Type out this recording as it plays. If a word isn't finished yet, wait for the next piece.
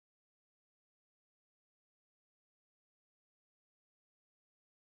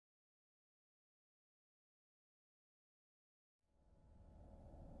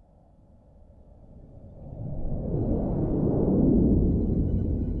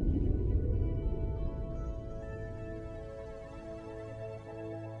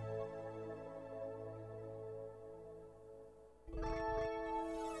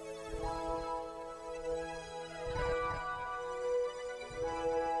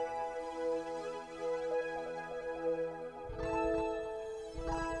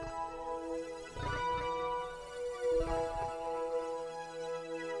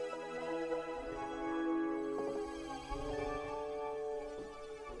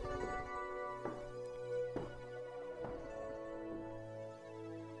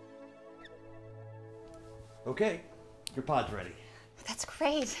Okay, your pod's ready. That's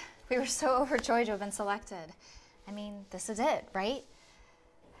great. We were so overjoyed to have been selected. I mean, this is it, right?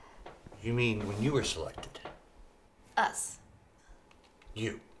 You mean when you were selected? Us.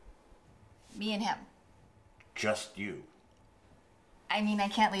 You. Me and him. Just you. I mean, I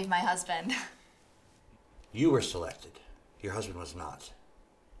can't leave my husband. You were selected. Your husband was not.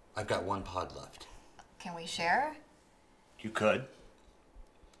 I've got one pod left. Can we share? You could.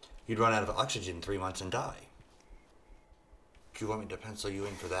 You'd run out of oxygen in 3 months and die. Do you want me to pencil you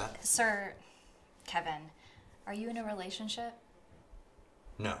in for that? Sir, Kevin, are you in a relationship?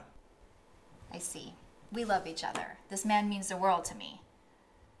 No. I see. We love each other. This man means the world to me.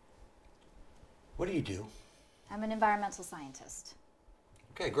 What do you do? I'm an environmental scientist.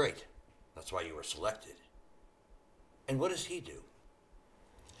 Okay, great. That's why you were selected. And what does he do?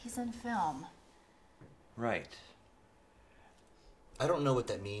 He's in film. Right. I don't know what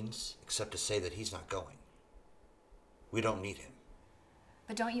that means, except to say that he's not going. We don't need him.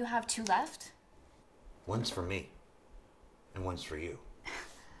 But don't you have 2 left? One's for me, and one's for you.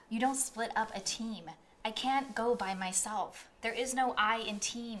 You don't split up a team. I can't go by myself. There is no I in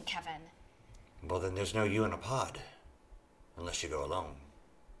team, Kevin. Well, then there's no you in a pod, unless you go alone.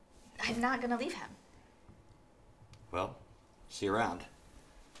 I'm not gonna leave him. Well, see you around.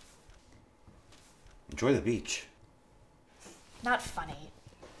 Enjoy the beach. Not funny.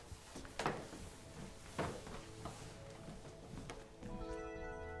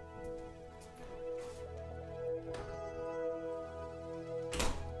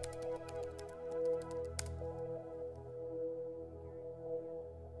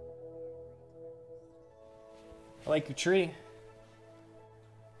 I like your tree.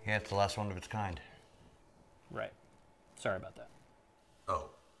 Yeah, it's the last one of its kind. Right. Sorry about that. Oh,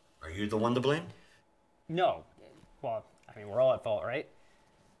 are you the one to blame? No. Well, I mean, we're all at fault, right?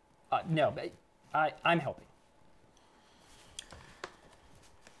 No, but I'm helping.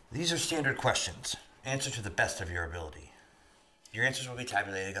 These are standard questions. Answer to the best of your ability. Your answers will be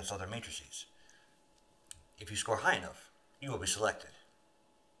tabulated against other matrices. If you score high enough, you will be selected.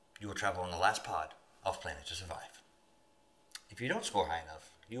 You will travel in the last pod off planet to survive. If you don't score high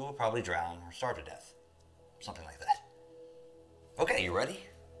enough, you will probably drown or starve to death. Something like that. Okay, you ready?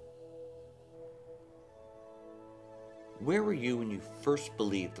 Where were you when you first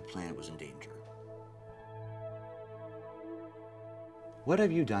believed the planet was in danger? What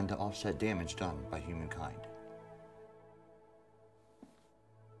have you done to offset damage done by humankind?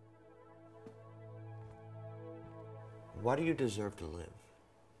 Why do you deserve to live?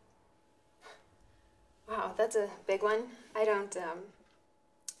 Wow, that's a big one.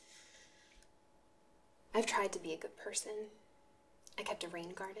 I've tried to be a good person. I kept a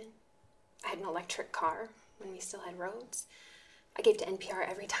rain garden. I had an electric car when we still had roads. I gave to NPR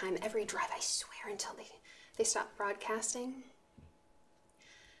every time, every drive, I swear, until they stopped broadcasting.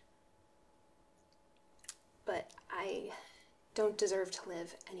 But I don't deserve to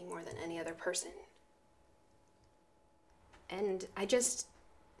live any more than any other person. And I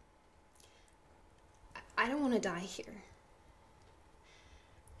don't want to die here.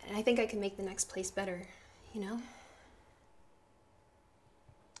 And I think I can make the next place better, you know?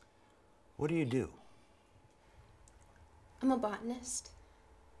 What do you do? I'm a botanist.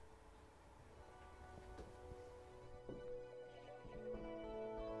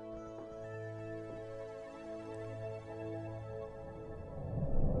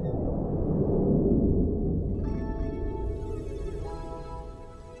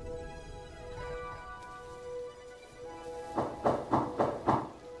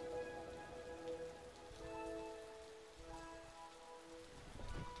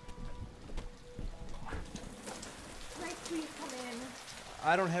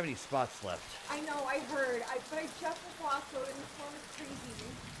 I don't have any spots left. I know, I heard. But I just was lost road and the storm is crazy.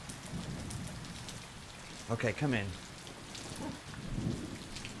 Okay, come in.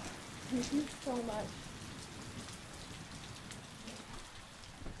 Thank you so much.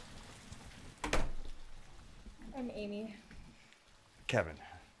 I'm Amy. Kevin,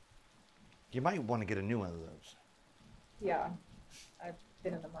 you might want to get a new one of those. Yeah, I've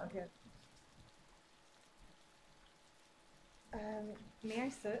been in the market. May I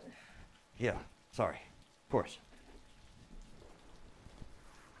sit? Yeah, sorry. Of course.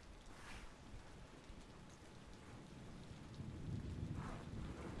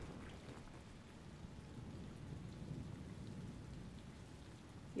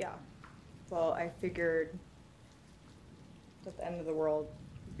 Yeah. Well, I figured at the end of the world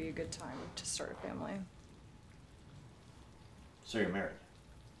would be a good time to start a family. So you're married?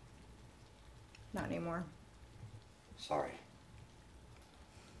 Not anymore. Sorry.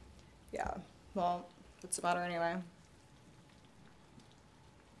 Yeah. Well, What's the matter anyway?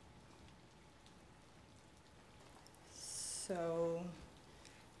 So,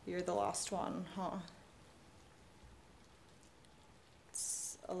 you're the last one, huh?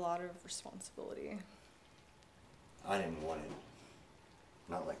 It's a lot of responsibility. I didn't want it.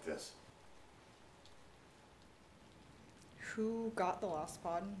 Not like this. Who got the last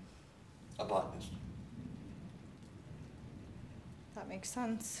pod? A botanist. That makes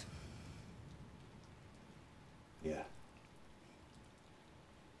sense. Yeah.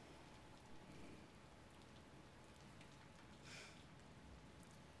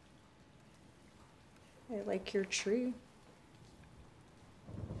 I like your tree.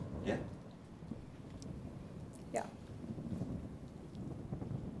 Yeah. Yeah.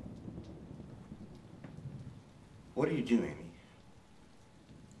 What do you do, Amy?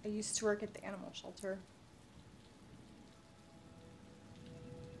 I used to work at the animal shelter.